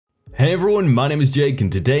Hey everyone, my name is Jake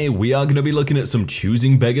and today we are going to be looking at some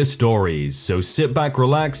choosing beggar stories, so sit back,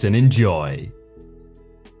 relax and enjoy.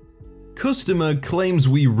 Customer claims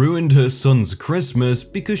we ruined her son's Christmas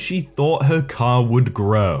because she thought her car would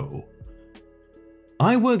grow.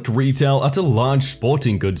 I worked retail at a large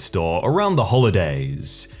sporting goods store around the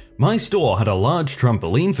holidays. My store had a large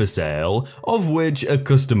trampoline for sale, of which a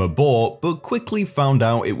customer bought but quickly found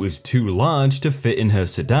out it was too large to fit in her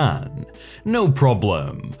sedan. No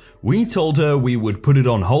problem. We told her we would put it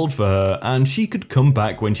on hold for her and she could come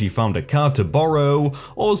back when she found a car to borrow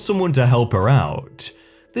or someone to help her out.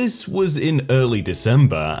 This was in early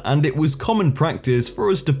December and it was common practice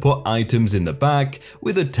for us to put items in the back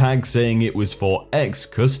with a tag saying it was for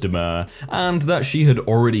ex-customer and that she had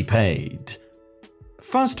already paid.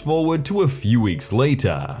 Fast forward to a few weeks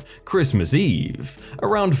later, Christmas Eve,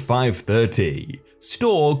 around 5:30.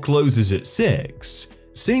 Store closes at 6.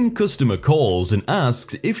 Same customer calls and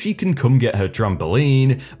asks if she can come get her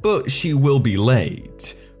trampoline, but she will be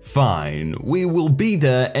late. Fine, we will be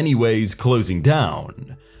there anyways, closing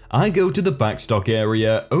down. I go to the backstock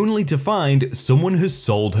area only to find someone has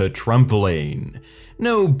sold her trampoline.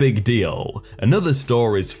 No big deal, another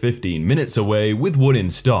store is 15 minutes away with one in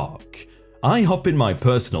stock. I hop in my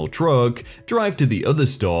personal truck, drive to the other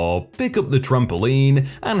store, pick up the trampoline,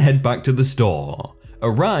 and head back to the store.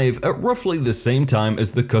 Arrive at roughly the same time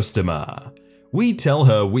as the customer. We tell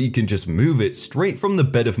her we can just move it straight from the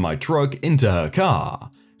bed of my truck into her car.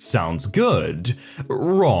 Sounds good.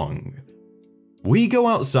 Wrong. We go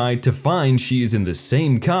outside to find she is in the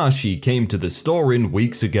same car she came to the store in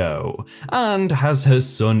weeks ago, and has her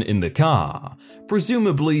son in the car,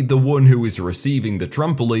 presumably the one who is receiving the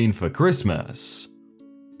trampoline for Christmas.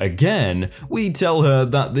 Again, we tell her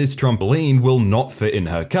that this trampoline will not fit in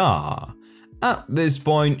her car. At this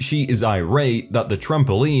point, she is irate that the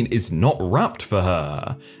trampoline is not wrapped for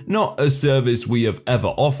her, not a service we have ever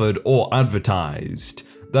offered or advertised,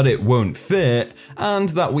 that it won't fit, and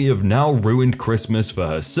that we have now ruined Christmas for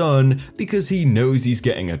her son because he knows he's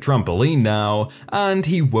getting a trampoline now and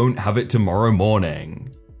he won't have it tomorrow morning.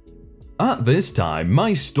 At this time,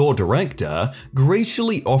 my store director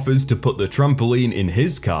graciously offers to put the trampoline in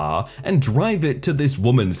his car and drive it to this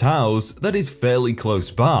woman's house that is fairly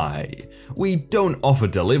close by. We don't offer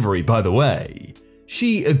delivery, by the way.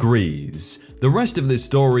 She agrees. The rest of this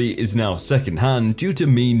story is now secondhand due to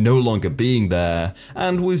me no longer being there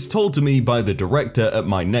and was told to me by the director at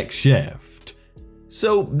my next shift.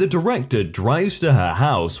 So the director drives to her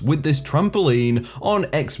house with this trampoline on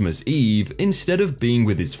Xmas Eve instead of being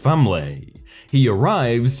with his family. He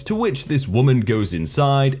arrives, to which this woman goes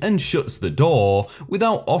inside and shuts the door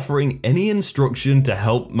without offering any instruction to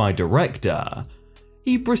help my director.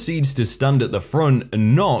 He proceeds to stand at the front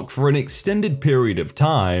and knock for an extended period of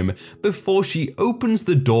time before she opens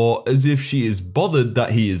the door as if she is bothered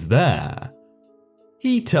that he is there.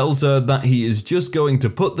 He tells her that he is just going to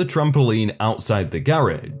put the trampoline outside the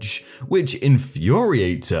garage, which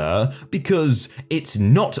infuriates her because it's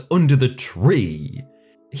not under the tree.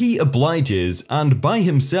 He obliges and by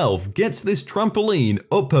himself gets this trampoline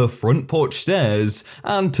up her front porch stairs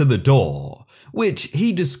and to the door, which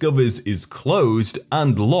he discovers is closed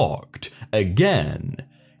and locked again.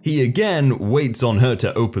 He again waits on her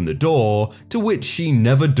to open the door, to which she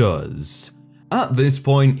never does. At this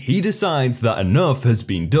point, he decides that enough has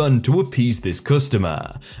been done to appease this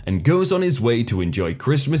customer and goes on his way to enjoy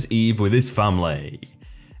Christmas Eve with his family.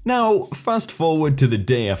 Now, fast forward to the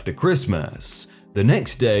day after Christmas. The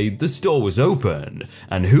next day, the store was open,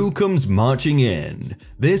 and who comes marching in?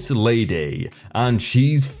 This lady, and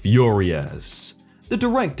she's furious. The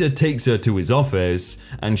director takes her to his office,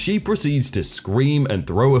 and she proceeds to scream and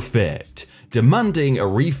throw a fit, demanding a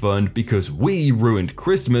refund because we ruined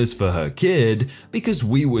Christmas for her kid because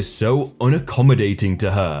we were so unaccommodating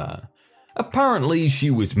to her. Apparently,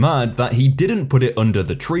 she was mad that he didn't put it under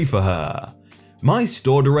the tree for her. My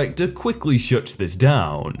store director quickly shuts this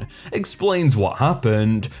down, explains what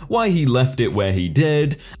happened, why he left it where he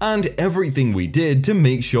did, and everything we did to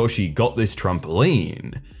make sure she got this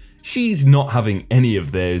trampoline. She's not having any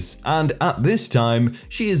of this, and at this time,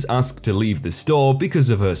 she is asked to leave the store because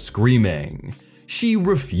of her screaming. She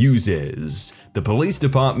refuses. The police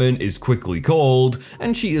department is quickly called,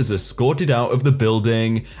 and she is escorted out of the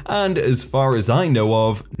building, and as far as I know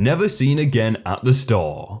of, never seen again at the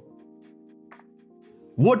store.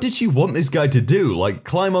 What did she want this guy to do, like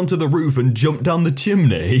climb onto the roof and jump down the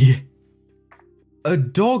chimney? A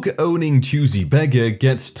dog-owning choosy beggar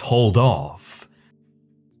gets told off.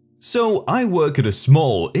 So I work at a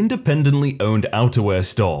small, independently owned outerwear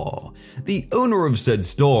store. The owner of said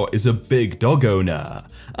store is a big dog owner,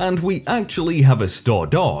 and we actually have a store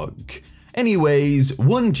dog. Anyways,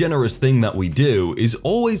 one generous thing that we do is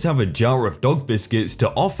always have a jar of dog biscuits to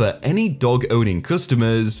offer any dog-owning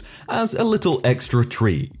customers as a little extra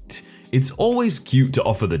treat. It's always cute to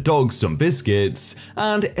offer the dogs some biscuits,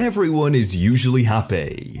 and everyone is usually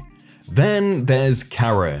happy. Then there's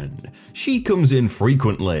Karen. She comes in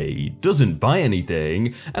frequently, doesn't buy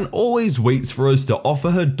anything, and always waits for us to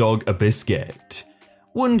offer her dog a biscuit.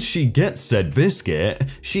 Once she gets said biscuit,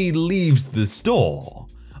 she leaves the store.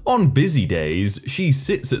 On busy days, she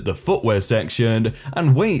sits at the footwear section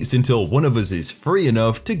and waits until one of us is free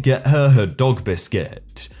enough to get her dog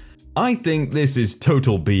biscuit. I think this is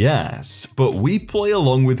total BS, but we play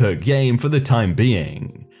along with her game for the time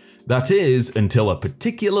being. That is, until a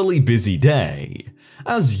particularly busy day.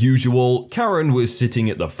 As usual, Karen was sitting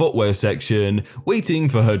at the footwear section waiting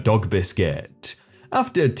for her dog biscuit.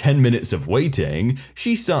 After 10 minutes of waiting,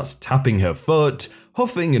 she starts tapping her foot,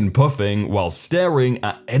 huffing and puffing while staring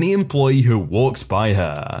at any employee who walks by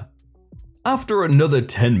her. After another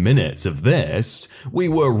 10 minutes of this, we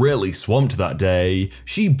were really swamped that day,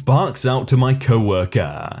 she barks out to my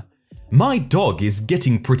coworker. My dog is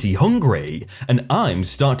getting pretty hungry, and I'm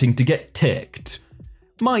starting to get ticked.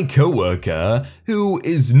 My coworker, who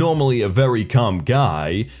is normally a very calm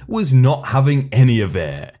guy, was not having any of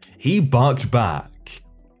it. He barked back.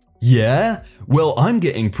 Yeah? Well, I'm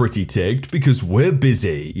getting pretty ticked because we're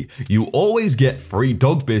busy. You always get free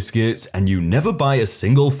dog biscuits and you never buy a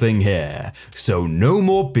single thing here, so no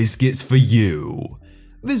more biscuits for you.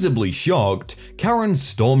 Visibly shocked, Karen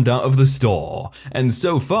stormed out of the store and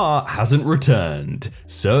so far hasn't returned.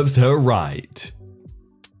 Serves her right.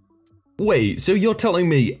 Wait, so you're telling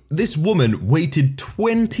me this woman waited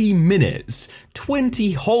 20 minutes,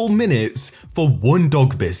 20 whole minutes for one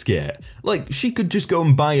dog biscuit? Like, she could just go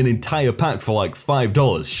and buy an entire pack for like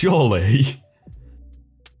 $5, surely.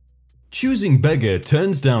 Choosing beggar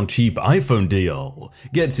turns down cheap iPhone deal,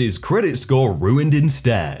 gets his credit score ruined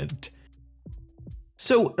instead.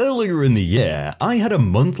 So earlier in the year, I had a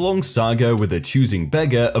month-long saga with a choosing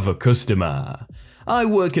beggar of a customer. I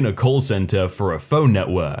work in a call center for a phone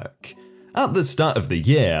network. At the start of the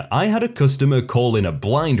year, I had a customer call in a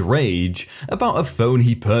blind rage about a phone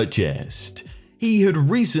he purchased. He had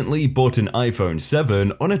recently bought an iPhone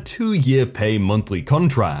 7 on a 2-year pay monthly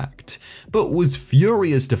contract, but was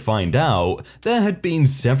furious to find out there had been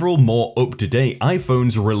several more up-to-date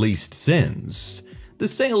iPhones released since. The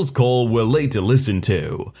sales call were later listened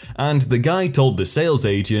to, and the guy told the sales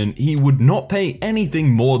agent he would not pay anything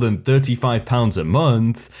more than £35 a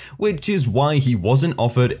month, which is why he wasn't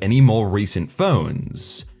offered any more recent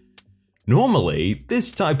phones. Normally,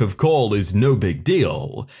 this type of call is no big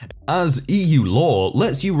deal, as EU law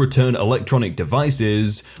lets you return electronic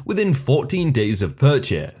devices within 14 days of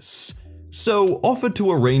purchase. So offered to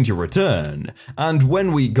arrange a return, and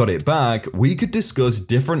when we got it back, we could discuss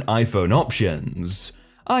different iPhone options.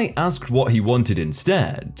 I asked what he wanted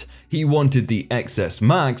instead. He wanted the XS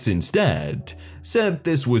Max instead. Said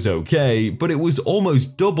this was okay, but it was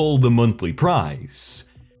almost double the monthly price.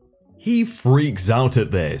 He freaks out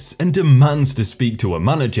at this and demands to speak to a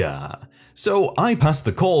manager. So I pass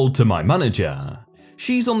the call to my manager.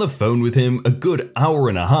 She's on the phone with him a good hour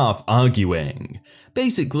and a half arguing.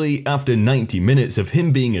 Basically, after 90 minutes of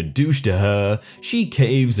him being a douche to her, she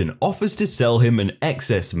caves and offers to sell him an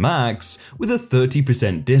XS Max with a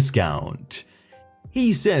 30% discount.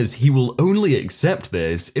 He says he will only accept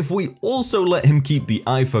this if we also let him keep the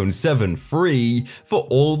iPhone 7 free for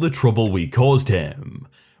all the trouble we caused him.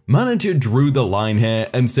 Manager drew the line here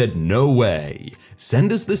and said no way,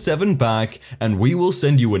 send us the 7 back and we will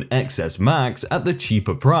send you an XS Max at the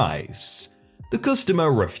cheaper price. The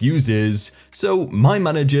customer refuses, so my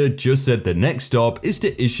manager just said the next stop is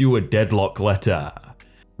to issue a deadlock letter.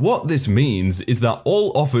 What this means is that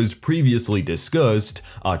all offers previously discussed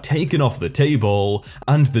are taken off the table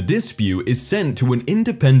and the dispute is sent to an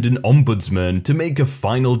independent ombudsman to make a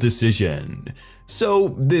final decision.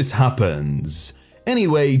 So this happens.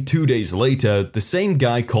 Anyway, 2 days later, the same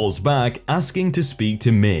guy calls back asking to speak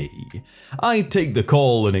to me. I take the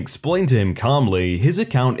call and explain to him calmly his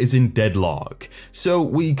account is in deadlock, so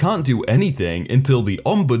we can't do anything until the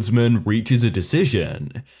ombudsman reaches a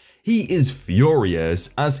decision. He is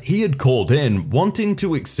furious as he had called in wanting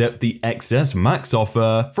to accept the XS Max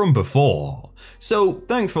offer from before, so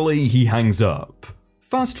thankfully he hangs up.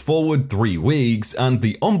 Fast forward 3 weeks and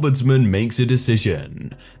the ombudsman makes a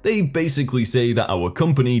decision. They basically say that our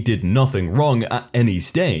company did nothing wrong at any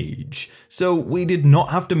stage, so we did not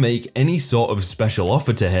have to make any sort of special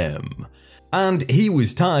offer to him. And he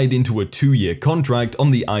was tied into a 2-year contract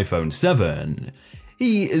on the iPhone 7.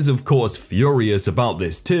 He is of course furious about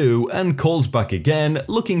this too and calls back again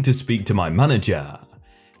looking to speak to my manager.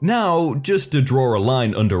 Now, just to draw a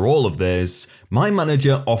line under all of this, my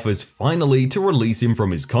manager offers finally to release him from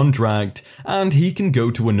his contract and he can go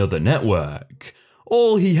to another network.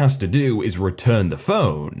 All he has to do is return the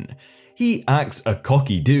phone. He acts a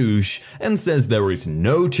cocky douche and says there is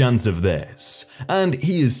no chance of this, and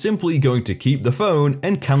he is simply going to keep the phone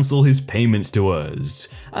and cancel his payments to us,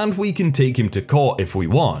 and we can take him to court if we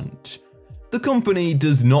want. The company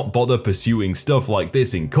does not bother pursuing stuff like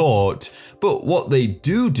this in court, but what they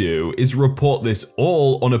do is report this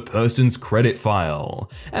all on a person's credit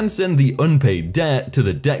file and send the unpaid debt to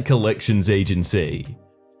the debt collections agency.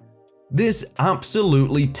 This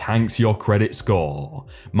absolutely tanks your credit score.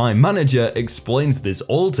 My manager explains this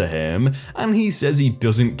all to him and he says he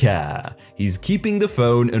doesn't care. He's keeping the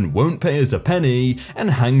phone and won't pay us a penny and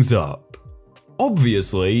hangs up.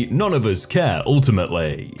 Obviously, none of us care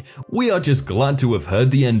ultimately. We are just glad to have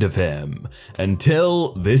heard the end of him.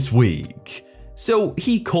 Until this week. So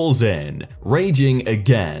he calls in, raging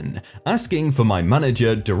again, asking for my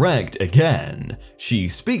manager direct again. She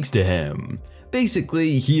speaks to him.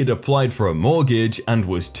 Basically, he had applied for a mortgage and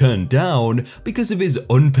was turned down because of his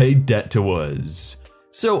unpaid debt to us.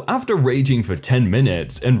 So after raging for 10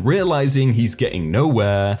 minutes and realizing he's getting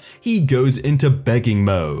nowhere, he goes into begging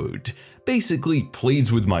mode. Basically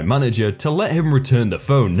pleads with my manager to let him return the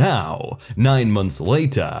phone now, 9 months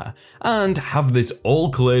later, and have this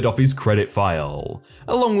all cleared off his credit file,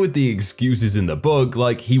 along with the excuses in the book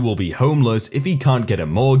like he will be homeless if he can't get a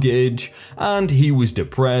mortgage, and he was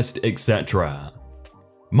depressed, etc.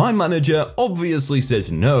 My manager obviously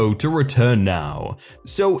says no to return now,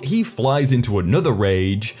 so he flies into another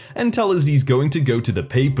rage and tells us he's going to go to the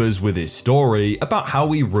papers with his story about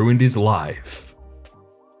how he ruined his life.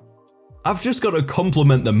 I've just got to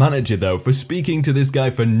compliment the manager though for speaking to this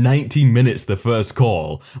guy for 90 minutes the first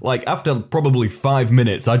call. Like after probably 5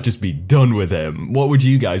 minutes I'd just be done with him. What would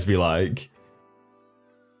you guys be like?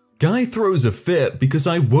 Guy throws a fit because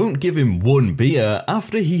I won't give him 1 beer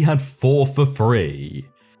after he had 4 for free.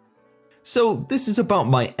 So this is about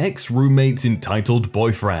my ex-roommate's entitled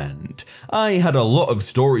boyfriend. I had a lot of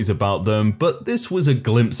stories about them, but this was a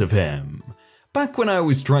glimpse of him. Back when I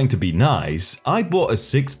was trying to be nice, I bought a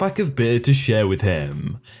 6-pack of beer to share with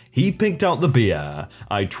him. He picked out the beer,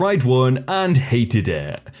 I tried one and hated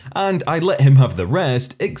it, and I let him have the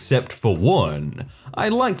rest except for one. I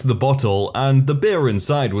liked the bottle and the beer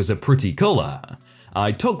inside was a pretty colour.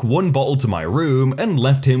 I took 1 bottle to my room and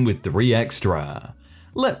left him with 3 extra.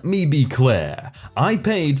 Let me be clear, I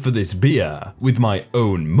paid for this beer with my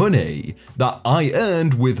own money that I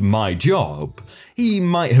earned with my job. He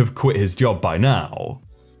might have quit his job by now.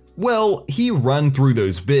 Well, he ran through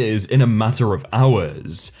those beers in a matter of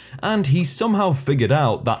hours, and he somehow figured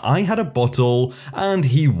out that I had a bottle and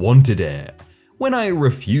he wanted it. When I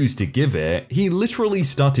refused to give it, he literally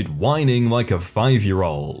started whining like a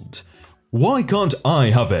 5-year-old. Why can't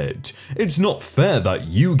I have it? It's not fair that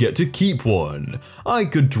you get to keep one. I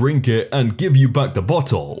could drink it and give you back the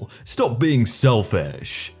bottle. Stop being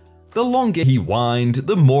selfish. The longer he whined,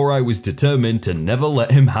 the more I was determined to never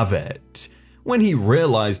let him have it. When he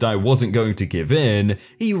realized I wasn't going to give in,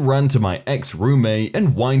 he ran to my ex-roommate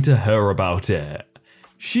and whined to her about it.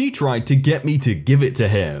 She tried to get me to give it to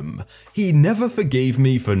him. He never forgave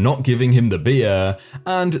me for not giving him the beer,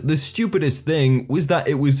 and the stupidest thing was that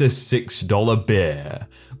it was a $6 beer.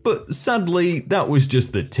 But sadly, that was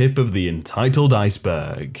just the tip of the entitled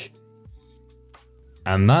iceberg.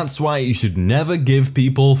 And that's why you should never give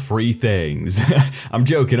people free things. I'm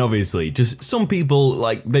joking obviously, just some people,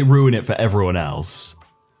 like, they ruin it for everyone else.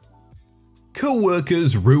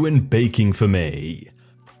 Coworkers ruin baking for me.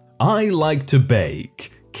 I like to bake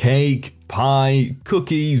cake, pie,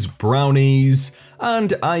 cookies, brownies,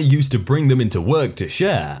 and I used to bring them into work to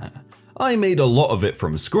share. I made a lot of it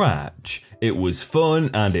from scratch. It was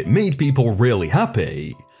fun and it made people really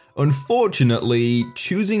happy. Unfortunately,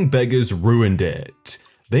 Choosing Beggars ruined it.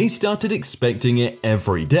 They started expecting it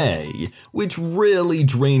every day, which really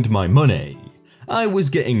drained my money. I was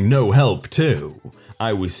getting no help too.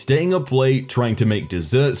 I was staying up late trying to make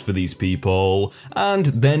desserts for these people, and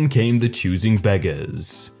then came the Choosing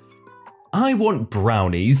Beggars. I want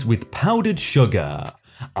brownies with powdered sugar.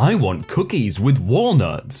 I want cookies with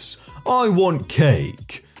walnuts. I want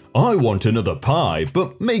cake. I want another pie,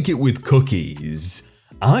 but make it with cookies.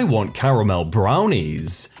 I want caramel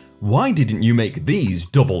brownies. Why didn't you make these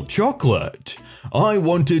double chocolate? I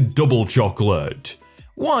wanted double chocolate.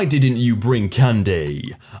 Why didn't you bring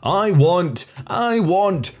candy? I want.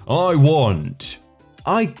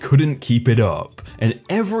 I couldn't keep it up, and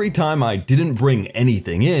every time I didn't bring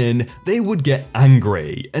anything in, they would get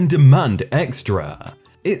angry and demand extra.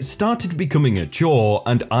 It started becoming a chore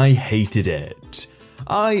and I hated it.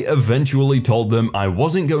 I eventually told them I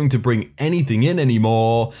wasn't going to bring anything in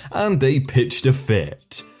anymore, and they pitched a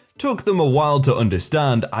fit. Took them a while to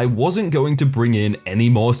understand I wasn't going to bring in any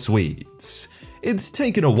more sweets. It's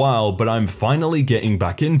taken a while, but I'm finally getting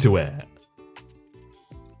back into it.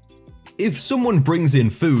 If someone brings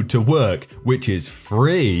in food to work, which is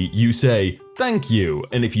free, you say, "Thank you,"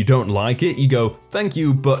 and if you don't like it, you go, "Thank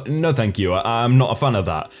you, but no thank you, I'm not a fan of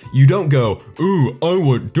that." You don't go, "Ooh, I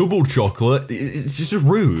want double chocolate," it's just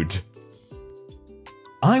rude.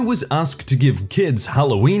 I was asked to give kids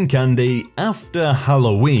Halloween candy after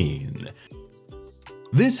Halloween.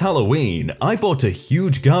 This Halloween, I bought a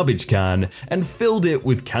huge garbage can and filled it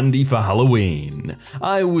with candy for Halloween.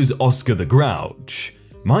 I was Oscar the Grouch.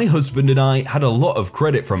 My husband and I had a lot of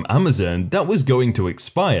credit from Amazon that was going to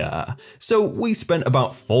expire, so we spent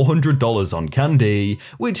about $400 on candy,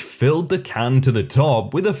 which filled the can to the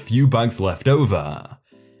top with a few bags left over.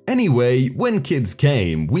 Anyway, when kids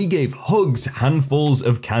came, we gave hugs handfuls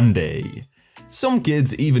of candy. Some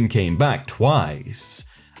kids even came back twice.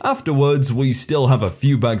 Afterwards, we still have a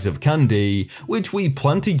few bags of candy, which we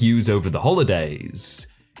plan to use over the holidays.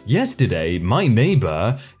 Yesterday, my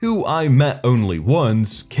neighbor, who I met only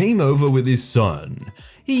once, came over with his son.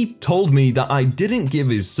 He told me that I didn't give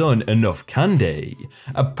his son enough candy.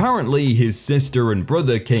 Apparently, his sister and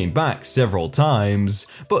brother came back several times,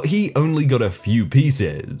 but he only got a few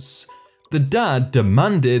pieces. The dad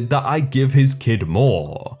demanded that I give his kid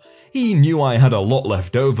more. He knew I had a lot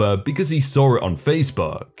left over because he saw it on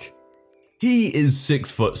Facebook. He is 6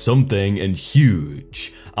 foot something and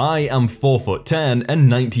huge. I am 4'10" and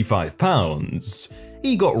 95 pounds.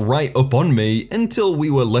 He got right up on me until we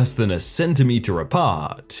were less than a centimeter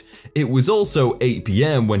apart. It was also 8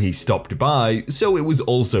 PM when he stopped by, so it was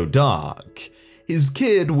also dark. His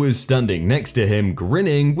kid was standing next to him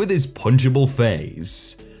grinning with his punchable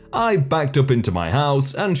face. I backed up into my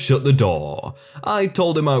house and shut the door. I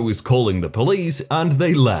told him I was calling the police and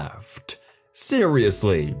they left.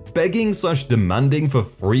 Seriously, begging/demanding for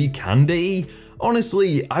free candy?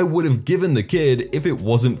 Honestly, I would have given the kid if it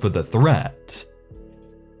wasn't for the threat.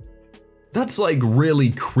 That's like really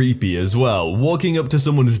creepy as well, walking up to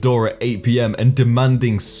someone's door at 8 PM and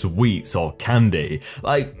demanding sweets or candy.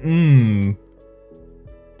 Like,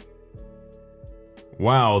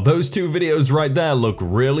 Wow, those two videos right there look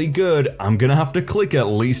really good. I'm gonna have to click at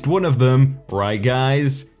least one of them. Right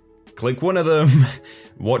guys? Click one of them.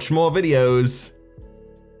 Watch more videos.